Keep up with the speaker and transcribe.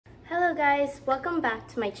Hello guys, welcome back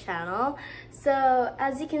to my channel. So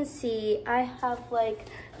as you can see, I have like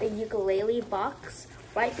a ukulele box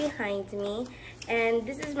right behind me, and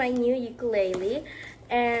this is my new ukulele,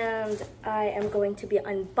 and I am going to be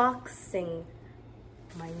unboxing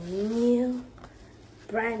my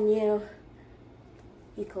brand new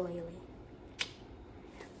ukulele.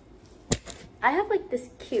 I have like this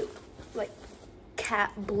cute like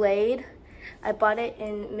cat blade. I bought it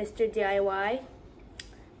in Mr. DIY.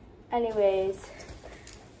 Anyways,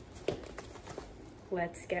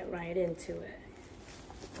 let's get right into it.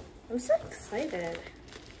 I'm so excited.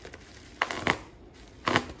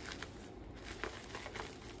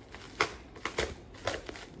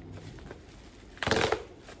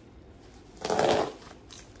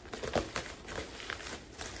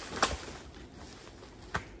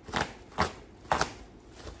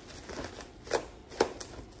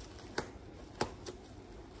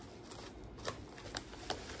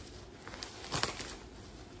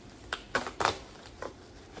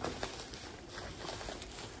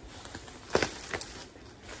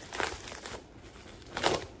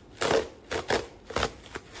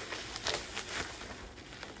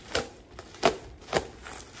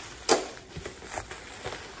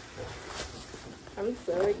 I'm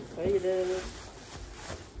so excited.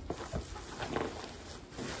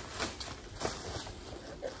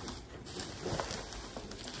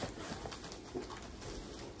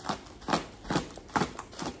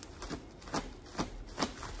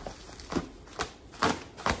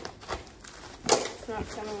 It's not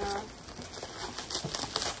coming off.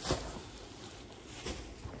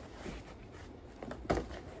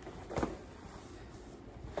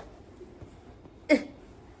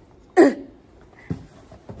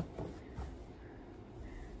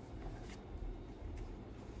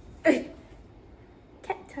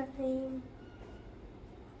 Cat time.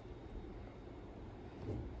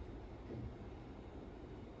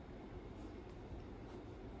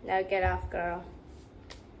 Now get off, girl.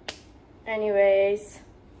 Anyways.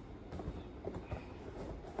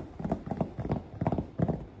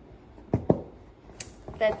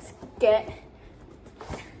 Let's get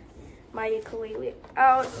my ukulele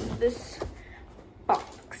out of this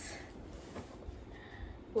box.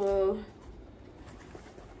 Whoa.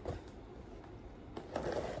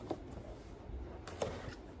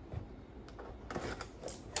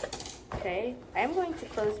 Okay, I'm going to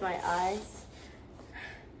close my eyes.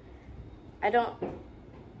 I don't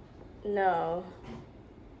know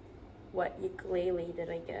what ukulele did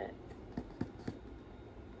I get.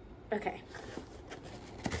 Okay.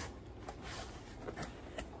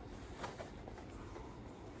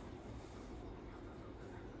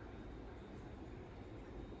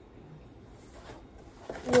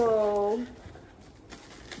 Whoa.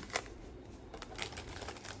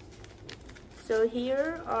 So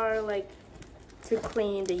here are like to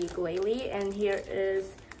clean the ukulele, and here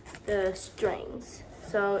is the strings.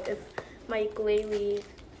 So if my ukulele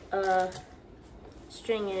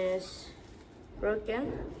string is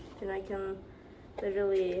broken, then I can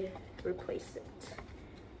literally replace it.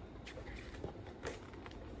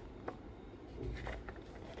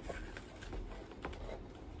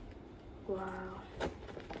 Wow,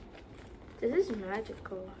 this is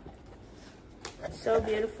magical. So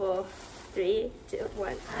beautiful. 3, 2,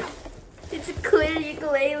 1. It's a clear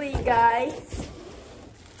ukulele, guys.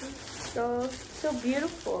 So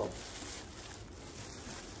beautiful.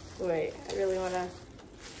 Wait, I really want to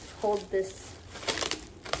hold this.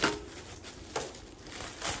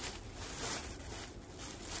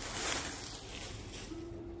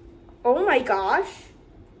 Oh my gosh.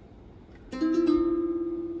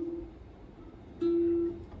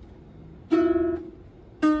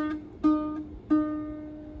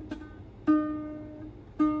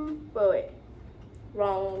 Wait.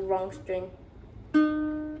 Wrong string.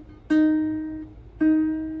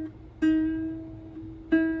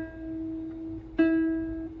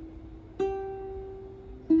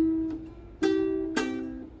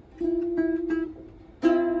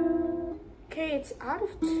 Okay, it's out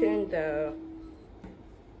of tune though.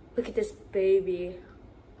 Look at this baby.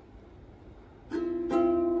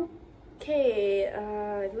 Okay,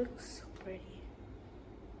 it looks so pretty.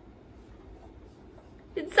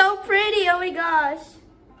 It's so pretty, oh my gosh.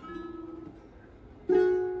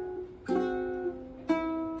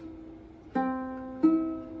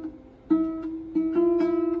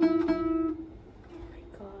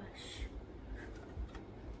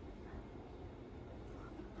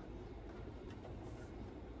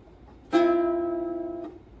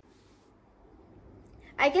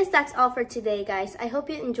 I guess that's all for today, guys. I hope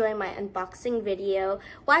you enjoy my unboxing video.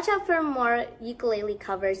 Watch out for more ukulele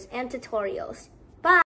covers and tutorials.